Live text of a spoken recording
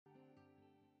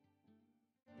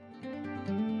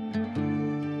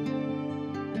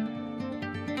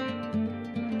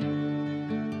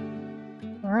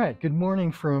right, good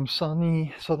morning from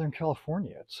sunny Southern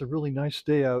California. It's a really nice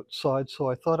day outside, so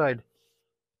I thought I'd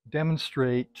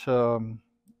demonstrate an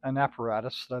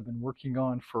apparatus that I've been working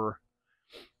on for,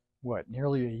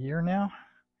 nearly a year now?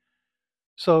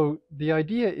 So the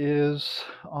idea is,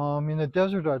 in the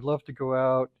desert, I'd love to go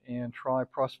out and try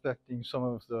prospecting some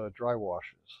of the dry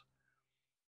washes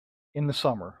in the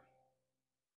summer,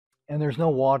 and there's no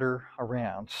water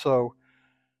around. So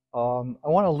I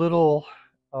want a little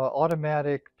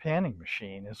automatic panning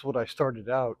machine is what I started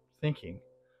out thinking.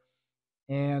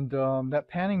 And that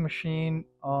panning machine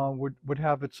would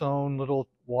have its own little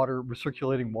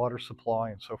recirculating water supply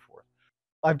and so forth.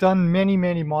 I've done many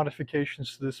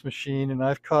modifications to this machine, and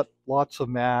I've cut lots of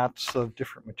mats of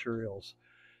different materials.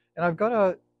 And I've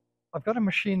got a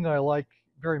machine that I like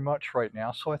very much right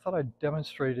now, so I thought I'd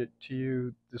demonstrate it to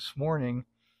you this morning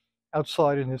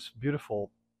outside in this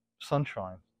beautiful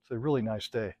sunshine. It's a really nice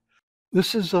day.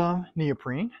 This is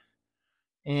neoprene,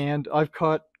 and I've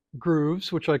cut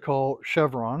grooves, which I call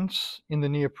chevrons, in the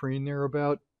neoprene. They're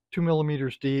about 2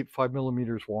 millimeters deep, 5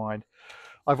 millimeters wide.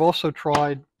 I've also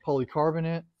tried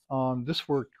polycarbonate. This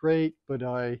worked great, but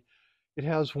it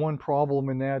has one problem,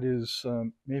 and that is,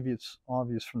 maybe it's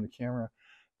obvious from the camera,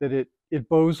 that it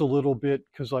bows a little bit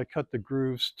because I cut the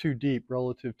grooves too deep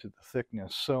relative to the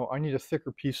thickness. So I need a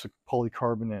thicker piece of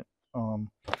polycarbonate.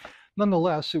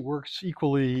 Nonetheless, it works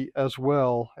equally as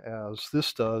well as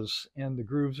this does, and the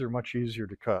grooves are much easier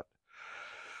to cut.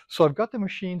 So I've got the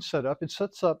machine set up. It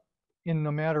sets up in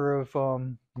a matter of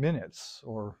minutes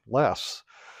or less.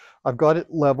 I've got it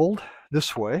leveled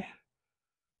this way,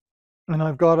 and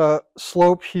I've got a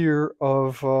slope here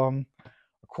of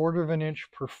 1/4 of an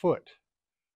inch per foot.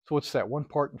 So what's that, 1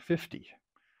 part in 50,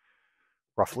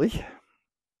 roughly.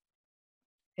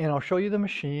 And I'll show you the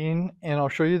machine, and I'll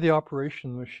show you the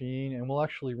operation of the machine, and we'll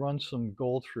actually run some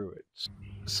gold through it.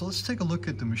 So let's take a look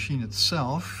at the machine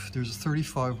itself. There's a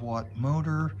 35-watt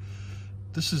motor.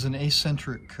 This is an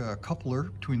eccentric coupler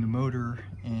between the motor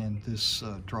and this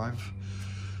drive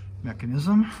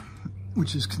mechanism,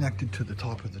 which is connected to the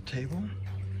top of the table.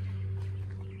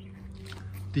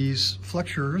 These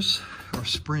flexures are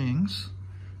springs,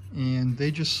 and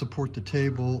they just support the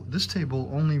table. This table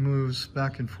only moves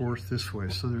back and forth this way,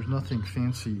 so there's nothing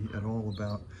fancy at all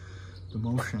about the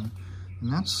motion.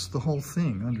 And that's the whole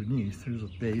thing underneath. There's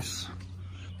a base.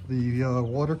 The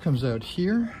water comes out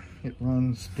here. It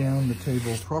runs down the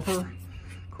table proper.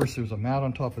 Of course, there's a mat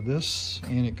on top of this,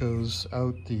 and it goes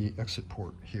out the exit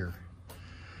port here.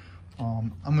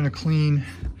 I'm going to clean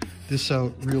this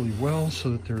out really well so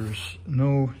that there's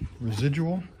no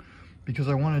residual, because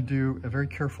I want to do a very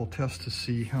careful test to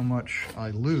see how much I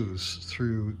lose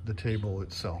through the table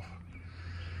itself.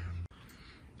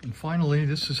 And finally,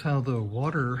 this is how the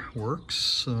water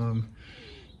works.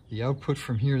 The output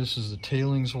from here, this is the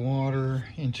tailings water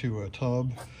into a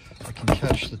tub. I can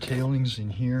catch the tailings in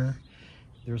here.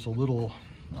 There's a little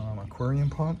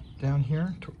aquarium pump down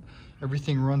here.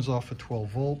 Everything runs off of 12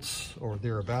 volts or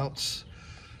thereabouts,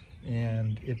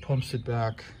 and it pumps it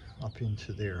back up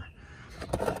into there.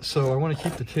 So I want to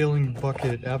keep the tailing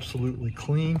bucket absolutely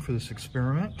clean for this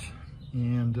experiment,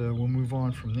 and we'll move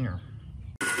on from there.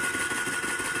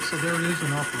 So there it is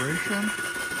in operation.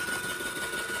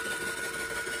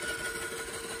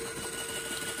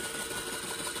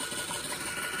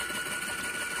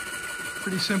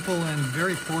 Pretty simple and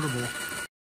very portable.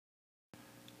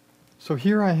 So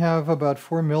here I have about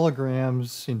 4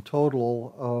 milligrams in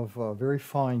total of very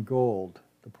fine gold.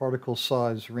 The particle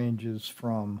size ranges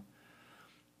from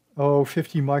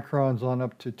 50 microns on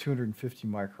up to 250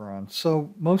 microns.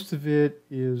 So most of it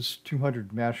is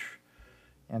 200 mesh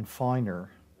and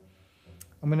finer.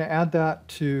 I'm going to add that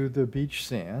to the beach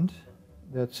sand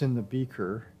that's in the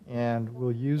beaker, and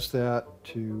we'll use that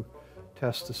to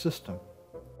test the system.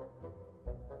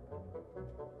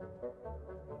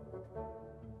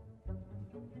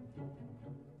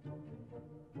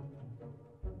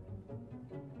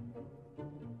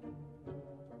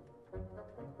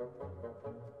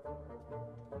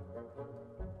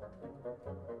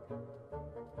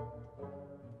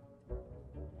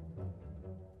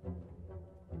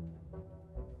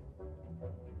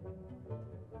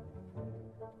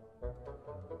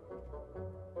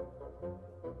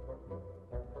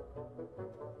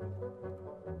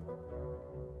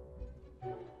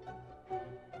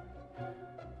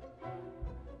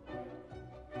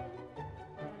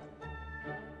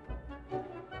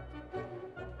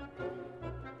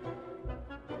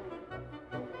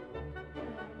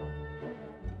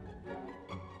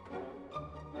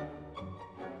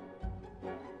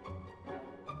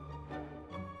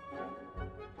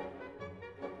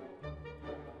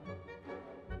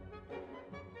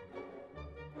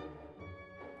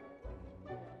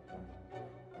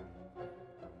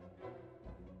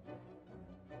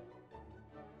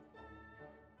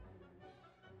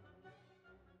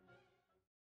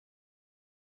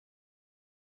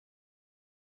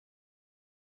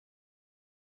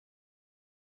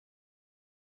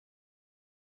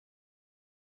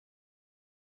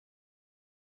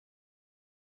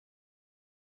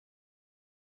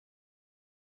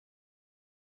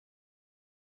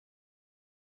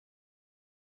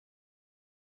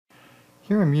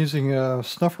 Here I'm using a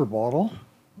snuffer bottle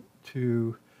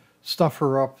to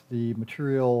snuffer up the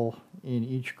material in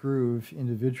each groove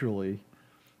individually.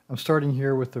 I'm starting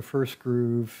here with the first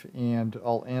groove, and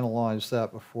I'll analyze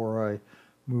that before I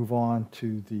move on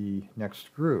to the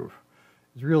next groove.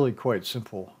 It's really quite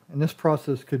simple, and this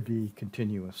process could be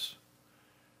continuous.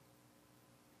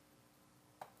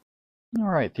 All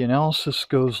right, the analysis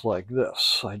goes like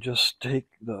this. I just take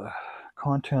the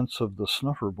contents of the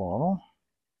snuffer bottle,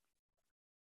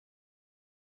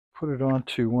 put it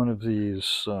onto one of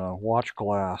these watch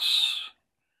glass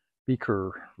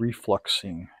beaker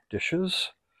refluxing dishes.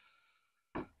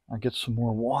 I get some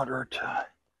more water to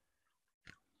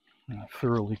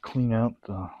thoroughly clean out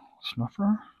the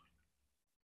snuffer.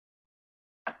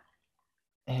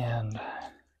 And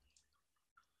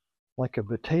like a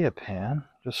botella pan,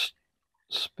 just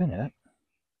spin it,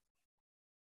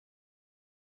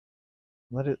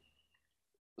 let it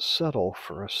settle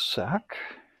for a sec.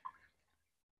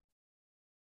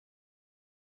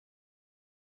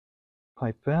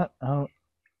 Pipette out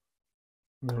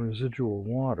the residual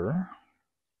water.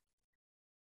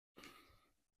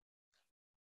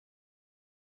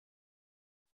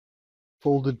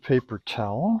 Folded paper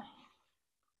towel.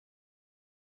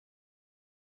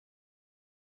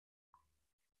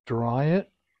 Dry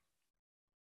it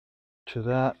to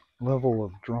that level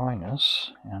of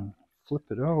dryness and flip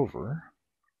it over.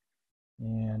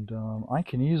 And I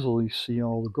can easily see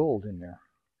all the gold in there.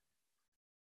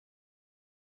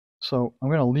 So I'm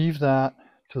going to leave that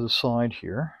to the side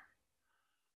here.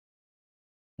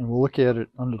 And we'll look at it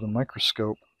under the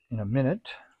microscope in a minute.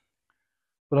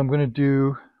 But I'm going to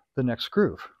do the next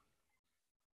groove.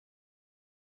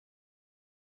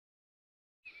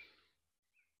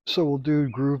 So we'll do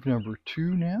groove number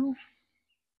 2 now.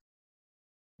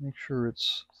 Make sure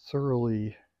it's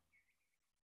thoroughly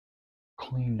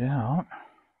cleaned out.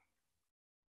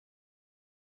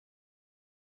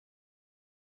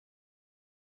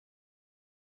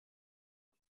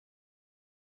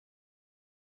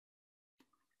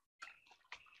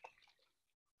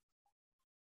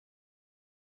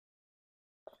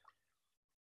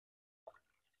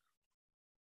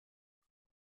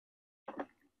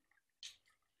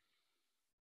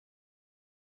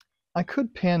 I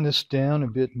could pan this down a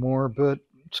bit more, but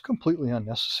it's completely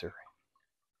unnecessary.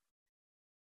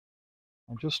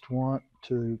 I just want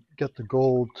to get the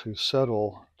gold to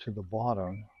settle to the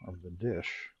bottom of the dish.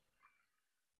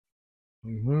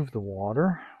 Remove the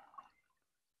water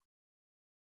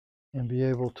and be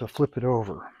able to flip it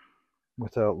over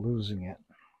without losing it.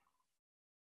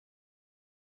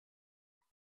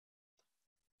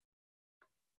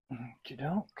 Okey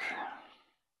doke.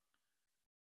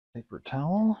 Paper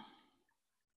towel.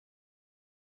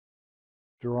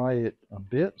 Dry it a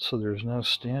bit so there's no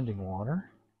standing water.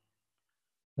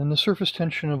 Then the surface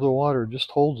tension of the water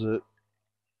just holds it.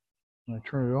 And I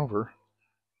turn it over.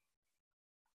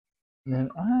 And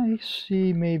I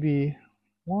see maybe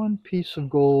one piece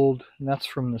of gold, and that's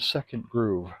from the second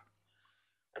groove,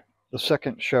 the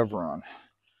second chevron.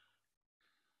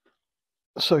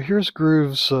 So here's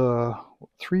grooves 3,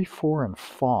 4, and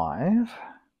 5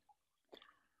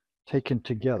 taken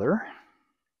together.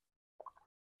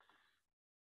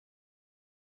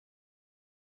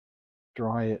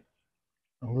 Dry it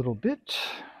a little bit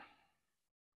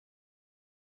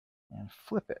and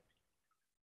flip it.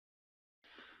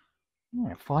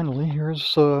 And finally, here's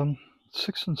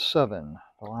 6 and 7,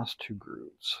 the last 2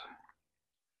 grooves.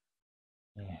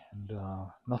 And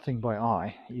nothing by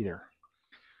eye either.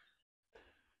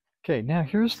 Okay, now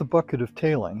here's the bucket of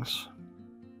tailings.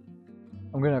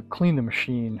 I'm going to clean the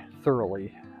machine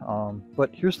thoroughly, but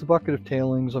here's the bucket of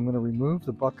tailings. I'm going to remove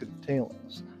the bucket of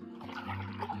tailings.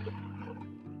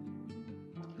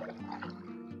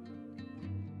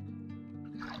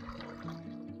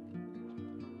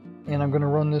 And I'm going to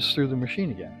run this through the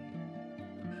machine again.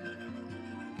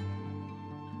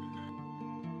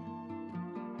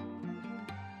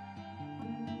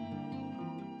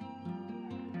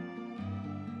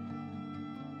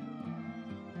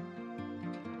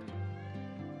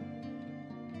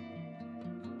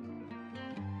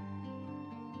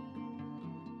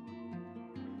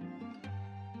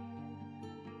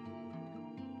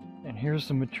 And here's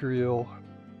the material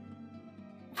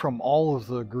from all of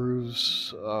the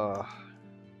grooves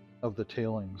of the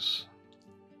tailings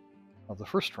of the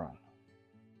first run.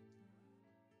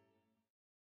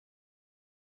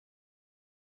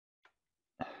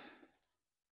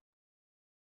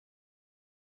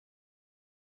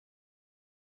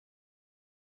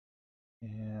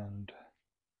 And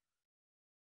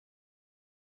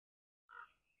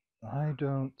I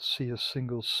don't see a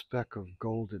single speck of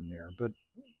gold in there, but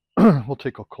we'll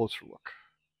take a closer look.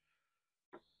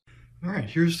 All right,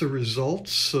 here's the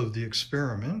results of the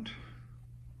experiment.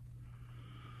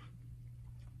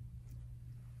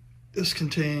 This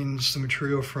contains the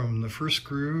material from the first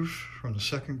groove, from the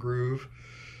second groove,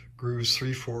 grooves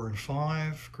 3, 4, and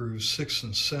 5, grooves 6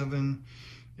 and 7,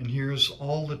 and here's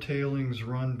all the tailings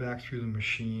run back through the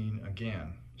machine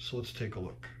again. So let's take a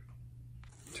look.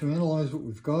 To analyze what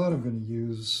we've got, I'm going to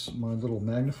use my little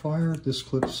magnifier. This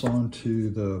clips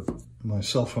onto my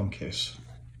cell phone case.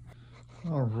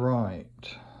 All right,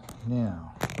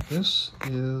 now this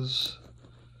is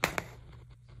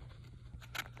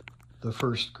the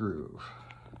first groove.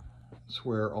 It's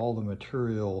where all the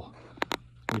material,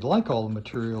 we'd like all the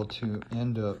material to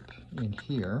end up in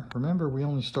here. Remember, we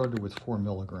only started with 4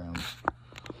 milligrams.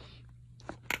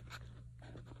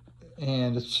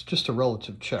 And it's just a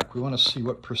relative check. We want to see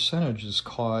what percentage is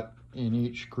caught in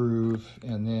each groove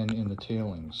and then in the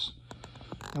tailings.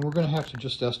 And we're going to have to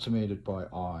just estimate it by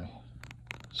eye.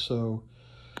 So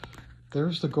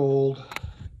there's the gold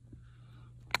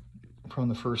from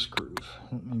the first groove.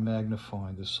 Let me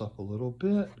magnify this up a little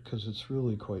bit because it's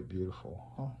really quite beautiful.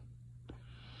 Huh?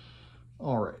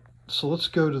 All right, so let's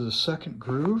go to the second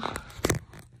groove.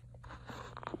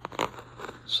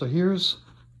 So here's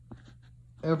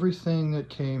everything that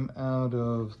came out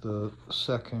of the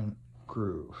second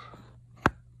groove.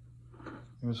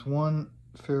 There's one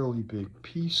fairly big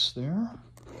piece there.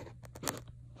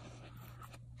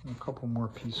 A couple more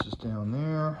pieces down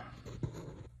there.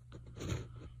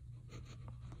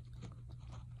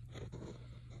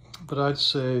 But I'd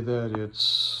say that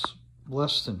it's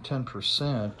less than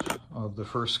 10% of the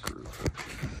first groove.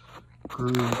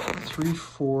 Groove 3,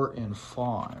 4, and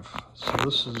 5. So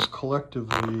this is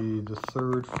collectively the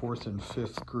third, fourth, and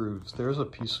fifth grooves. There's a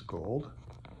piece of gold.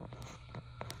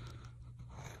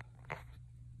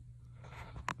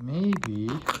 Maybe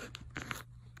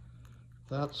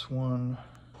that's one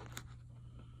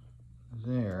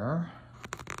there.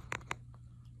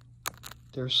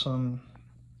 There's some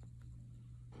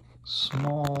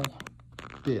small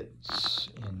bits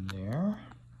in there.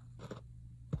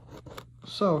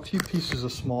 So a few pieces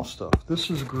of small stuff.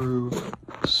 This is groove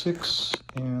 6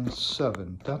 and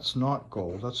 7. That's not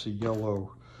gold. That's a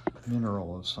yellow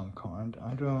mineral of some kind. I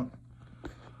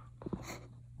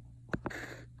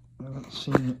haven't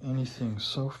seen anything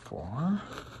so far.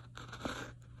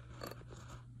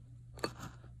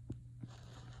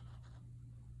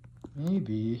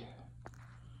 Maybe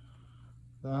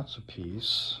that's a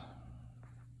piece.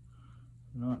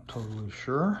 Not totally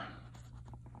sure.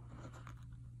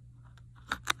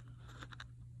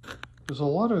 There's a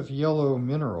lot of yellow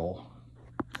mineral,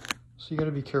 so you got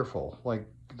to be careful. Like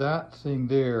that thing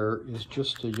there is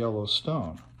just a yellow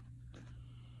stone.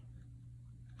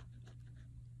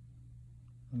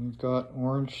 And we've got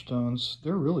orange stones.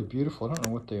 They're really beautiful. I don't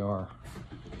know what they are.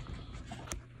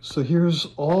 So here's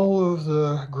all of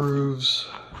the grooves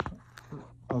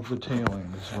of the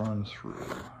tailings run through.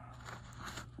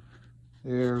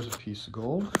 There's a piece of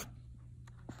gold.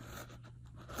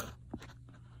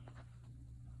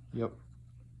 Yep,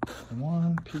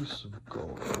 one piece of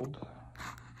gold.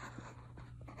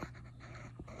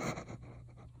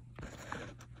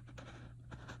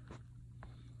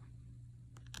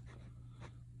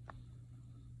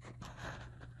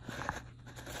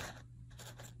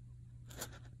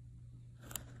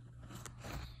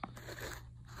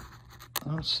 I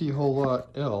don't see a whole lot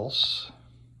else.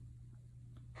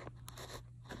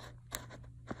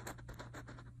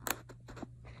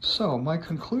 So my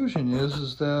conclusion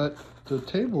is that the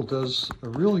table does a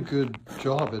really good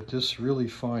job at this really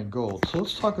fine gold. So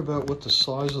let's talk about what the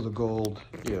size of the gold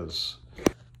is.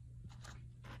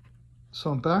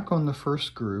 So I'm back on the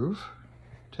first groove.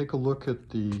 Take a look at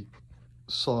the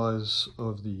size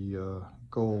of the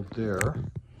gold there.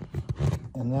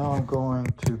 And now I'm going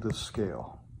to the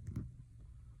scale.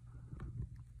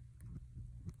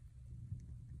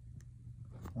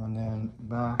 And then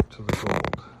back to the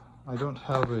gold. I don't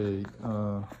have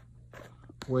a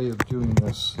way of doing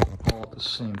this all at the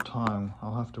same time.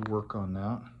 I'll have to work on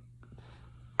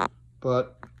that.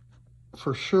 But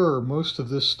for sure, most of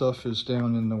this stuff is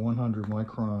down in the 100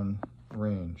 micron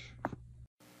range.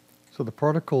 So the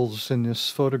particles in this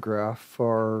photograph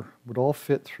would all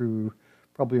fit through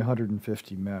probably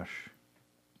 150 mesh.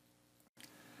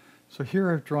 So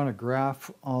here I've drawn a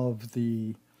graph of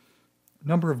the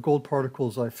number of gold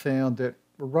particles I found that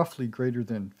were roughly greater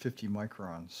than 50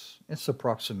 microns. It's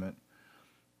approximate.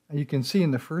 And you can see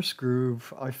in the first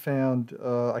groove I found,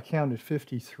 I counted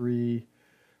 53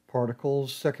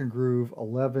 particles, second groove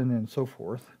 11, and so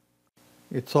forth.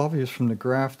 It's obvious from the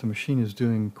graph the machine is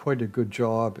doing quite a good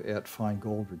job at fine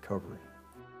gold recovery.